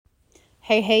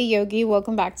Hey, Yogi,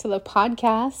 welcome back to the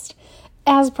podcast.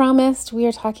 As promised, we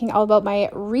are talking all about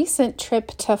my recent trip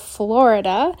to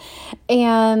Florida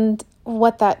and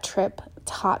what that trip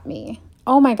taught me.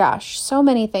 Oh my gosh, so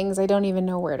many things. I don't even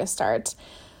know where to start.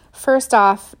 First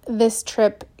off, this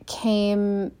trip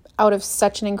came out of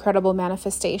such an incredible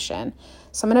manifestation.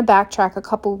 So I'm going to backtrack a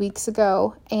couple weeks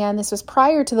ago, and this was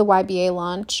prior to the YBA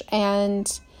launch. And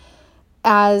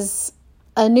as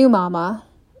a new mama,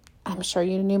 I'm sure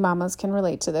you new mamas can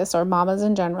relate to this, or mamas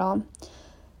in general.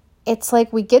 It's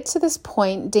like we get to this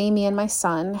point, Damien, my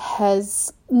son,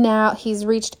 he's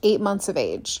reached 8 months of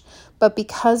age. But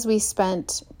because we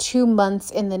spent 2 months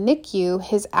in the NICU,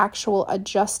 his actual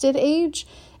adjusted age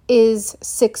is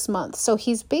 6 months. So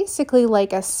he's basically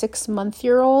like a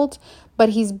 6-month-year-old, but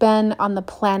he's been on the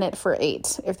planet for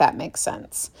 8, if that makes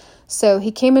sense. So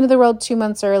he came into the world 2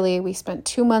 months early. We spent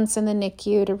 2 months in the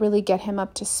NICU to really get him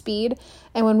up to speed.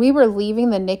 And when we were leaving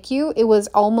the NICU, it was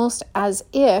almost as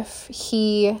if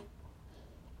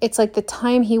it's like the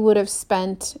time he would have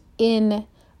spent in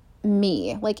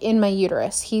me, like in my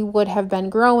uterus. He would have been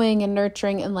growing and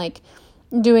nurturing and like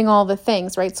doing all the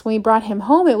things, right? So when we brought him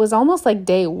home, it was almost like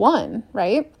day one,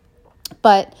 right?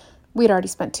 But we'd already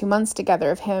spent 2 months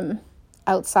together of him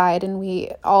outside, and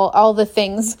we all the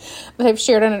things that I've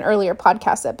shared on an earlier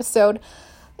podcast episode,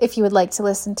 if you would like to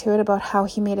listen to it, about how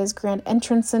he made his grand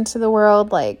entrance into the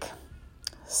world, like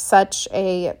such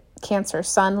a Cancer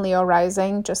sun, Leo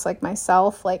rising, just like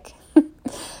myself. Like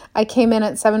I came in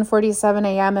at 7:47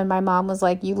 a.m. and my mom was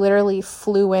like, you literally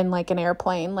flew in like an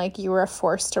airplane, like you were a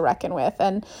force to reckon with.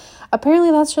 And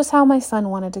apparently that's just how my son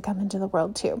wanted to come into the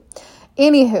world too.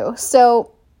 Anywho,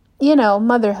 so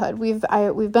motherhood. We've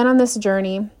been on this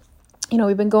journey.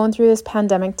 We've been going through this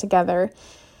pandemic together.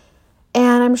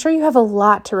 And I'm sure you have a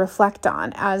lot to reflect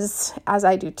on, as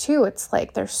I do too. It's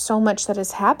like there's so much that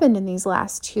has happened in these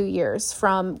last 2 years.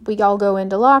 From we all go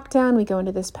into lockdown, we go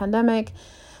into this pandemic.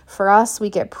 For us,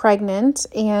 we get pregnant,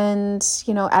 and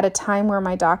at a time where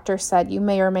my doctor said you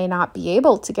may or may not be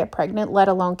able to get pregnant, let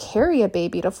alone carry a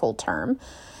baby to full term.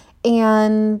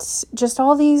 And just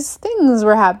all these things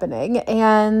were happening.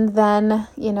 And then,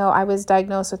 I was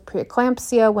diagnosed with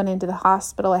preeclampsia, went into the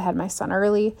hospital. I had my son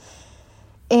early.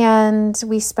 And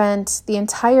we spent the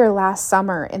entire last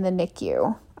summer in the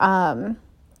NICU.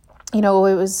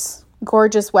 It was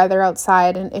gorgeous weather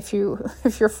outside. And if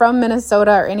you're from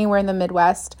Minnesota or anywhere in the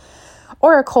Midwest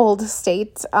or a cold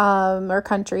state or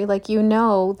country,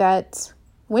 that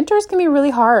winters can be really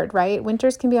hard, right?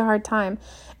 Winters can be a hard time.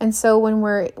 And so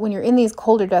when you're in these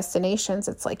colder destinations,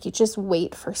 it's like you just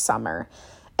wait for summer.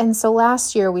 And so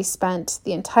last year we spent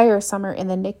the entire summer in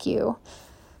the NICU.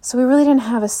 So we really didn't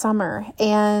have a summer,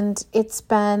 and it's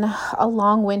been a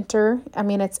long winter. I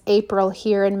mean, it's April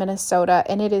here in Minnesota,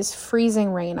 and it is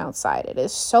freezing rain outside. It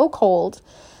is so cold.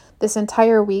 This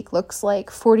entire week looks like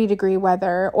 40-degree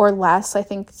weather or less. I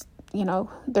think,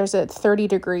 there's a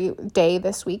 30-degree day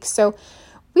this week. So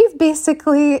we've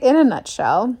basically, in a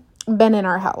nutshell, been in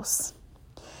our house.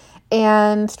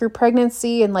 And through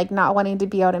pregnancy and not wanting to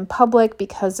be out in public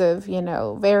because of,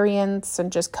 variants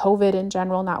and just COVID in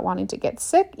general, not wanting to get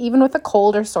sick, even with a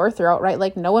cold or sore throat, right?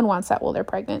 Like no one wants that while they're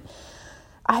pregnant.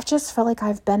 I just feel like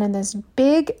I've been in this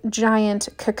big, giant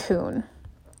cocoon.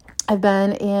 I've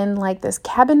been in this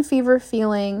cabin fever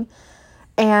feeling.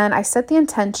 And I set the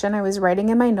intention. I was writing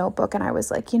in my notebook and I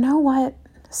was like, you know what,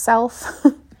 self,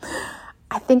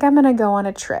 I think I'm going to go on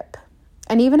a trip.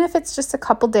 And even if it's just a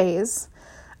couple days,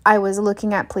 I was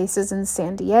looking at places in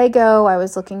San Diego. I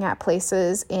was looking at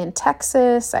places in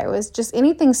Texas. I was just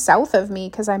anything south of me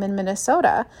because I'm in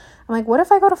Minnesota. I'm like, what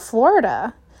if I go to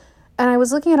Florida? And I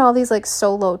was looking at all these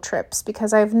solo trips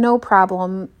because I have no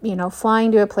problem,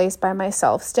 flying to a place by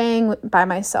myself, staying by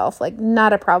myself,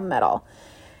 not a problem at all.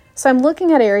 So I'm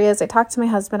looking at areas. I talked to my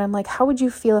husband. I'm like, how would you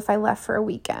feel if I left for a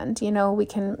weekend? We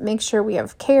can make sure we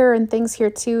have care and things here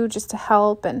too, just to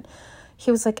help. And he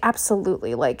was like,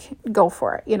 absolutely, go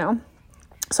for it,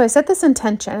 So I set this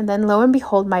intention, and then lo and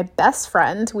behold, my best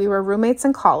friend, we were roommates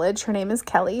in college. Her name is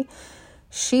Kelly.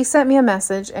 She sent me a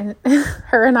message, and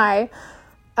her and I,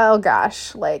 oh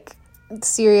gosh,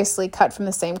 seriously cut from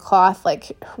the same cloth.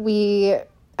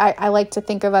 I like to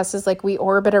think of us as we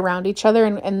orbit around each other,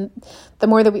 and the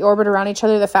more that we orbit around each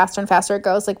other, the faster and faster it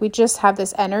goes. We just have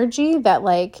this energy that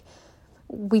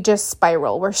we just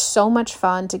spiral. We're so much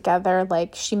fun together.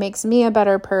 She makes me a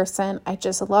better person. I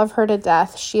just love her to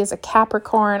death. She is a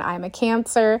Capricorn. I'm a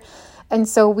Cancer. And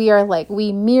so we are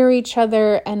we mirror each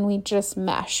other and we just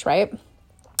mesh, right?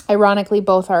 Ironically,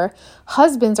 both our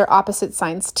husbands are opposite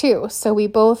signs too. So we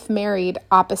both married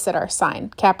opposite our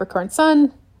sign. Capricorn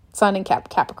sun and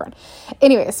Capricorn.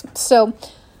 Anyways, so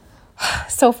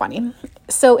So funny.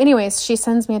 So anyways, she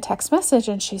sends me a text message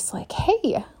and she's like,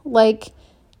 hey, like,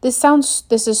 this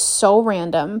is so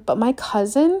random, but my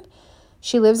cousin,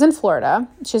 she lives in Florida.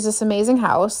 She has this amazing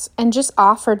house and just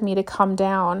offered me to come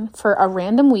down for a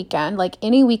random weekend, like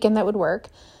any weekend that would work,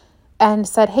 and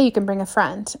said, hey, you can bring a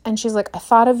friend. And she's like, I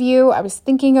thought of you. I was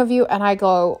thinking of you. And I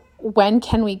go, when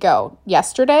can we go?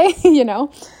 Yesterday,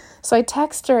 So I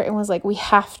text her and was like,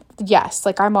 yes,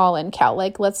 like I'm all in, Cal.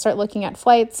 Like, let's start looking at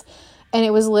flights. And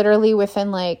it was literally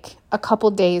within like a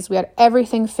couple days, we had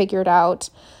everything figured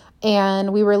out.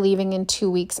 And we were leaving in 2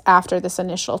 weeks after this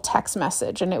initial text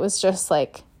message. And it was just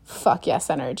like, fuck yes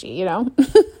energy,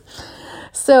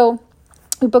 So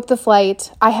we booked the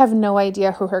flight. I have no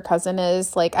idea who her cousin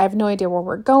is. Like, I have no idea where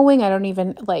we're going. I don't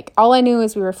even, like, all I knew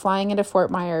is we were flying into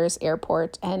Fort Myers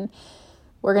Airport and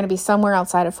we're going to be somewhere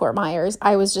outside of Fort Myers.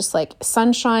 I was just like,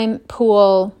 sunshine,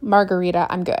 pool, margarita,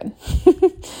 I'm good.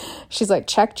 She's like,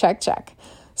 check, check, check.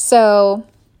 So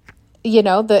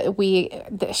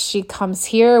she comes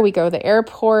here, we go to the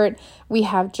airport, we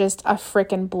have just a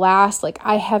freaking blast. Like,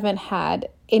 I haven't had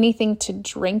anything to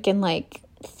drink in like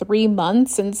 3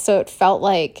 months. And so it felt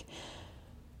like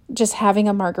just having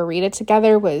a margarita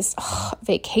together was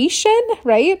vacation,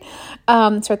 right?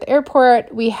 So at the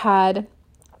airport, we had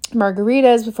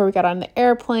margaritas before we got on the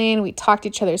airplane. We talked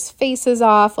each other's faces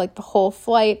off like the whole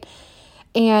flight.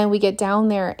 And we get down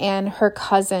there and her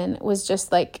cousin was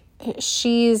just like,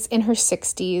 she's in her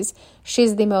 60s.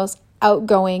 She's the most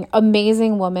outgoing,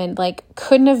 amazing woman. Like,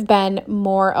 couldn't have been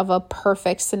more of a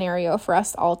perfect scenario for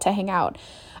us all to hang out.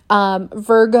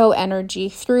 Virgo energy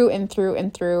through and through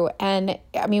and through. And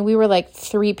I mean, we were like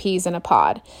 3 peas in a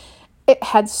pod. It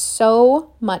had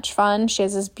so much fun. She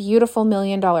has this beautiful $1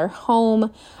 million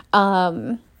home.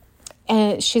 And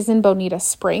she's in Bonita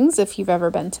Springs, if you've ever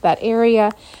been to that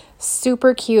area.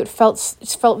 Super cute,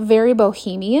 felt very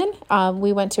bohemian.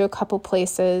 We went to a couple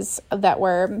places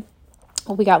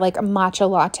we got like matcha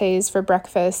lattes for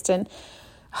breakfast and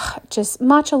just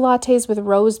matcha lattes with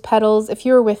rose petals. If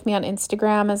you were with me on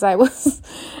Instagram as I was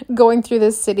going through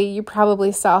this city, you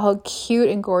probably saw how cute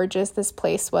and gorgeous this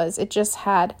place was. It just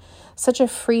had such a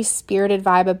free-spirited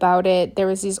vibe about it. There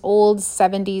was these old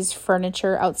 70s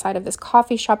furniture outside of this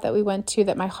coffee shop that we went to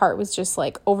that my heart was just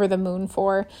like over the moon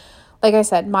for. Like I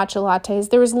said, matcha lattes.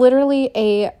 There was literally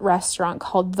a restaurant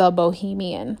called The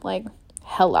Bohemian. Like,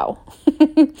 hello.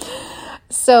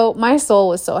 So my soul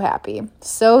was so happy.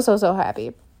 So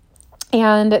happy.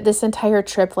 And this entire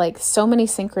trip, like so many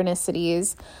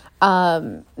synchronicities.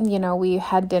 We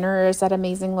had dinners at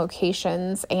amazing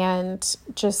locations and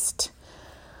just,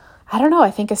 I don't know, I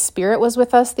think a spirit was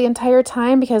with us the entire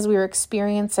time because we were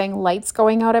experiencing lights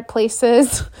going out at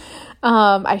places.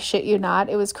 I shit you not.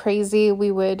 It was crazy.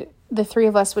 The 3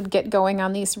 of us would get going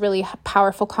on these really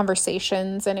powerful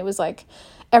conversations and it was like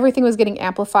everything was getting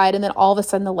amplified and then all of a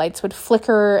sudden the lights would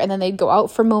flicker and then they'd go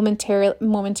out for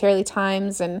momentarily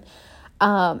times and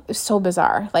it was so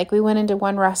bizarre. Like we went into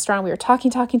one restaurant, we were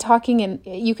talking and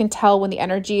you can tell when the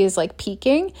energy is like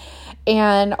peaking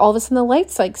and all of a sudden the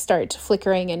lights like start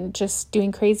flickering and just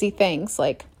doing crazy things.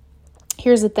 Like,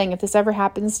 here's the thing, if this ever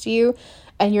happens to you,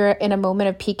 and you're in a moment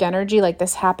of peak energy, like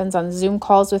this happens on Zoom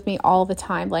calls with me all the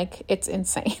time. Like, it's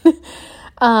insane.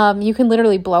 You can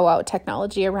literally blow out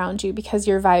technology around you because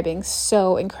you're vibing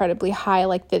so incredibly high.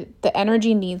 Like the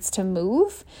energy needs to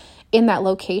move in that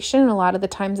location. And a lot of the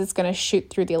times it's going to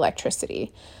shoot through the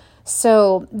electricity.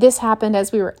 So this happened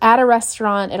as we were at a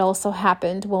restaurant. It also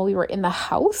happened while we were in the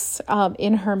house,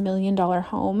 in her $1 million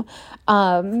home.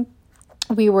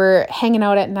 We were hanging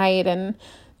out at night and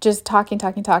just talking.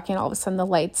 All of a sudden the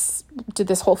lights did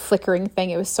this whole flickering thing.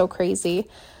 It was so crazy.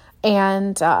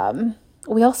 And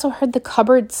we also heard the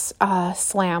cupboards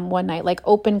slam one night, like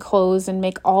open, close, and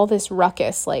make all this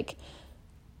ruckus, like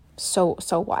so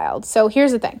wild. So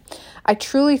here's the thing. I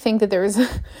truly think that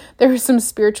there was some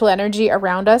spiritual energy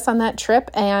around us on that trip.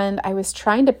 And I was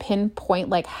trying to pinpoint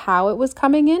like how it was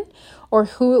coming in or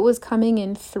who it was coming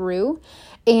in through.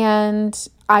 And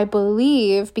I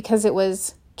believe because it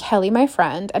was Kelly, my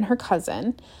friend, and her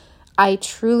cousin, I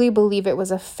truly believe it was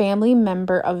a family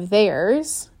member of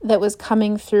theirs that was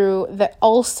coming through that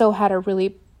also had a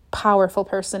really powerful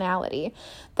personality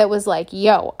that was like,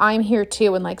 yo, I'm here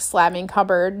too, and like slamming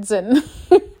cupboards and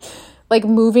like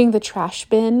moving the trash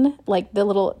bin, like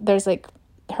there's like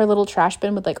her little trash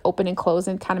bin would like open and close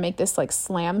and kind of make this like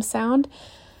slam sound.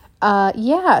 So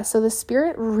the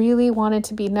spirit really wanted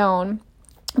to be known,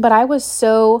 but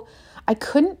I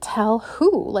couldn't tell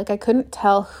who. Like, I couldn't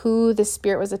tell who the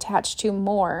spirit was attached to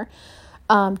more.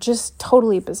 Just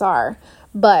totally bizarre.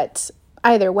 But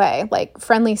either way, like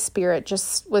friendly spirit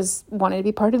just was wanting to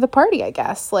be part of the party, I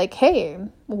guess. Like, hey,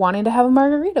 wanting to have a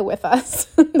margarita with us.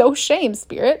 No shame,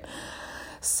 spirit.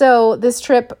 So this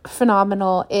trip,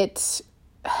 phenomenal. It,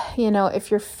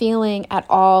 if you're feeling at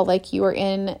all like you are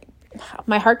in,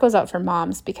 my heart goes out for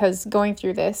moms, because going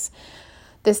through this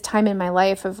time in my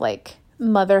life of like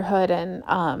motherhood and,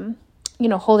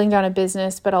 holding down a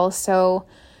business, but also,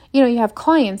 you have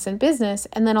clients and business,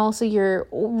 and then also you're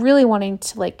really wanting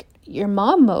to like your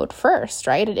mom mode first,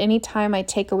 right? At any time I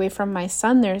take away from my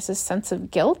son, there's a sense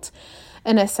of guilt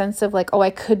and a sense of like, oh, I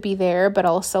could be there, but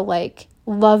also like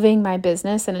loving my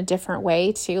business in a different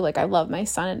way too. Like I love my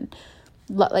son and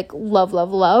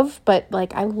love, but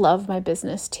like I love my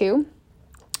business too.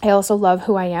 I also love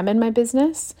who I am in my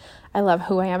business. I love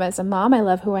who I am as a mom. I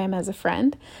love who I am as a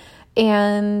friend.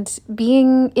 And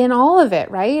being in all of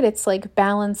it, right? It's like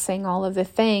balancing all of the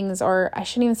things, or I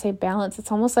shouldn't even say balance.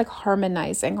 It's almost like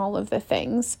harmonizing all of the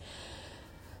things.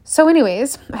 So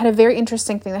anyways, I had a very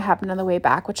interesting thing that happened on the way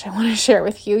back, which I want to share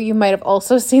with you. You might have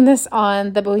also seen this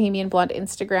on the Bohemian Blonde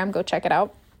Instagram. Go check it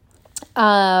out.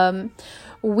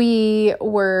 We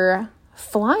were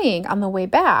flying on the way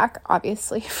back,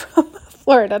 obviously from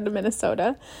Florida to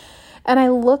Minnesota. And I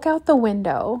look out the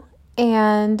window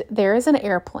and there is an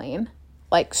airplane,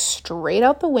 like straight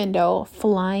out the window,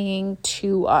 flying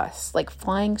to us, like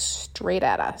flying straight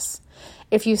at us.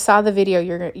 If you saw the video,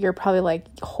 you're probably like,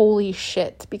 holy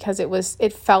shit, because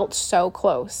it felt so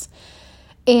close.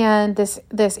 And this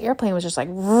airplane was just like,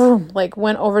 vroom, like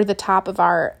went over the top of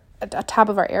our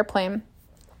airplane,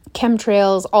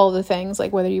 chemtrails, all the things,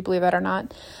 like whether you believe that or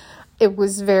not. It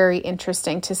was very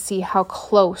interesting to see how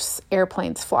close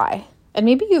airplanes fly. And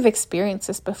maybe you've experienced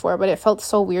this before, but it felt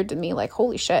so weird to me, like,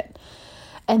 holy shit.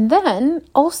 And then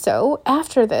also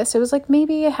after this, it was like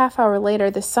maybe a half hour later,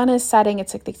 the sun is setting.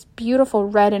 It's like this beautiful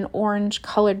red and orange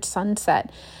colored sunset.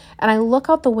 And I look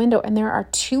out the window and there are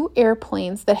two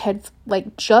airplanes that had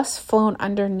like just flown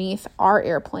underneath our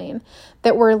airplane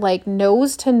that were like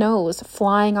nose to nose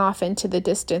flying off into the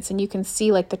distance. And you can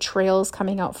see like the trails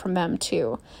coming out from them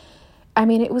too. I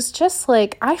mean, it was just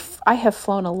like, I have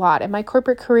flown a lot. In my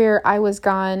corporate career, I was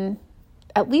gone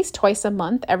at least twice a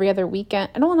month, every other weekend.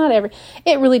 And well, not every,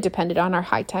 it really depended on our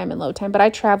high time and low time, but I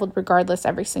traveled regardless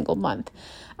every single month,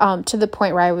 to the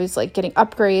point where I was like getting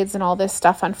upgrades and all this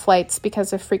stuff on flights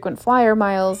because of frequent flyer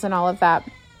miles and all of that.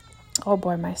 Oh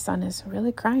boy, my son is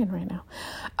really crying right now.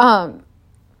 I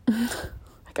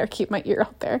gotta keep my ear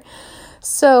out there.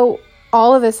 So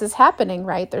all of this is happening,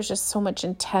 right? There's just so much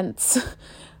intense,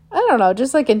 I don't know,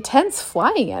 just like intense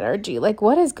flying energy. Like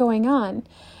what is going on?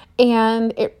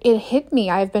 And it hit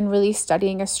me. I've been really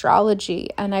studying astrology,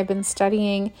 and I've been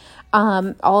studying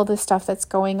all the stuff that's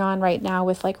going on right now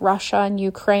with like Russia and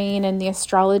Ukraine and the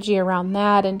astrology around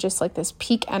that, and just like this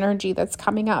peak energy that's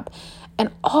coming up.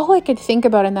 And all I could think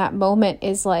about in that moment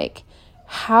is like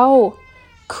how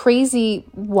crazy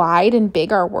wide and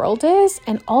big our world is,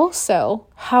 and also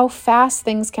how fast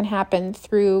things can happen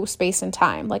through space and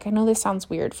time. Like I know this sounds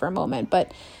weird for a moment,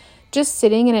 but just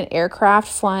sitting in an aircraft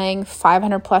flying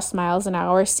 500 plus miles an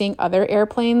hour, seeing other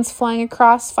airplanes flying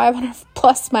across 500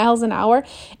 plus miles an hour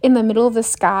in the middle of the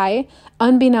sky,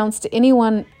 unbeknownst to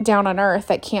anyone down on Earth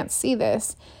that can't see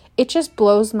this, it just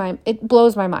blows my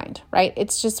mind, right?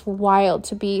 It's just wild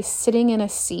to be sitting in a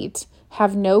seat,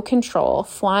 have no control,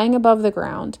 flying above the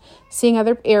ground, seeing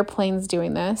other airplanes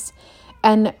doing this,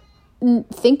 and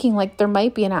thinking like there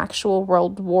might be an actual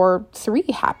World War III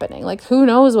happening. Like who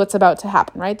knows what's about to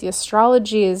happen, right? The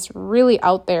astrology is really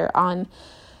out there on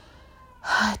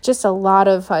just a lot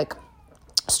of like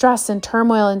stress and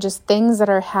turmoil and just things that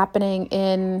are happening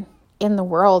in the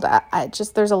world. I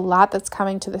just, there's a lot that's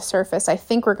coming to the surface. I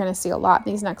think we're going to see a lot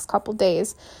in these next couple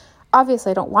days. Obviously,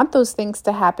 I don't want those things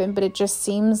to happen, but it just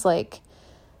seems like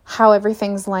how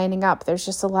everything's lining up. There's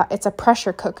just a lot. It's a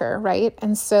pressure cooker, right?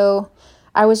 And so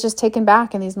I was just taken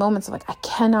back in these moments of like, I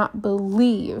cannot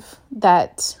believe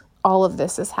that all of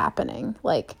this is happening.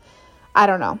 Like, I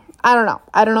don't know. I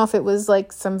don't know if it was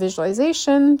like some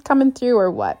visualization coming through or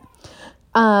what.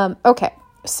 Okay.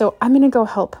 So I'm going to go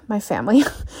help my family.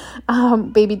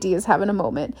 Baby D is having a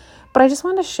moment, but I just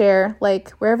want to share,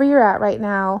 like, wherever you're at right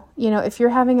now, if you're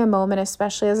having a moment,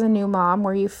 especially as a new mom,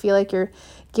 where you feel like you're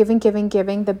giving,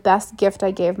 the best gift I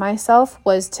gave myself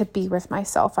was to be with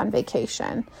myself on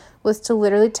vacation, was to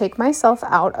literally take myself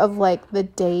out of like the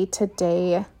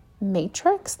day-to-day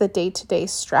matrix, the day-to-day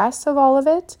stress of all of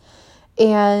it,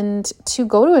 and to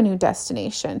go to a new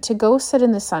destination, to go sit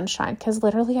in the sunshine, because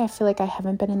literally I feel like I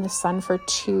haven't been in the sun for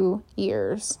 2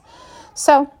 years.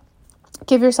 So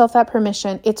give yourself that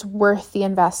permission. It's worth the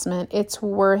investment. It's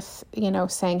worth,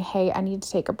 saying, hey, I need to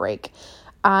take a break.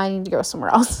 I need to go somewhere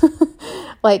else.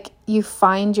 Like, you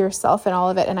find yourself in all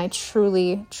of it. And I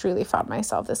truly, truly found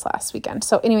myself this last weekend.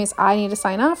 So anyways, I need to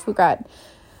sign off. We got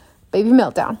baby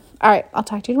meltdown. All right. I'll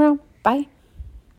talk to you tomorrow. Bye.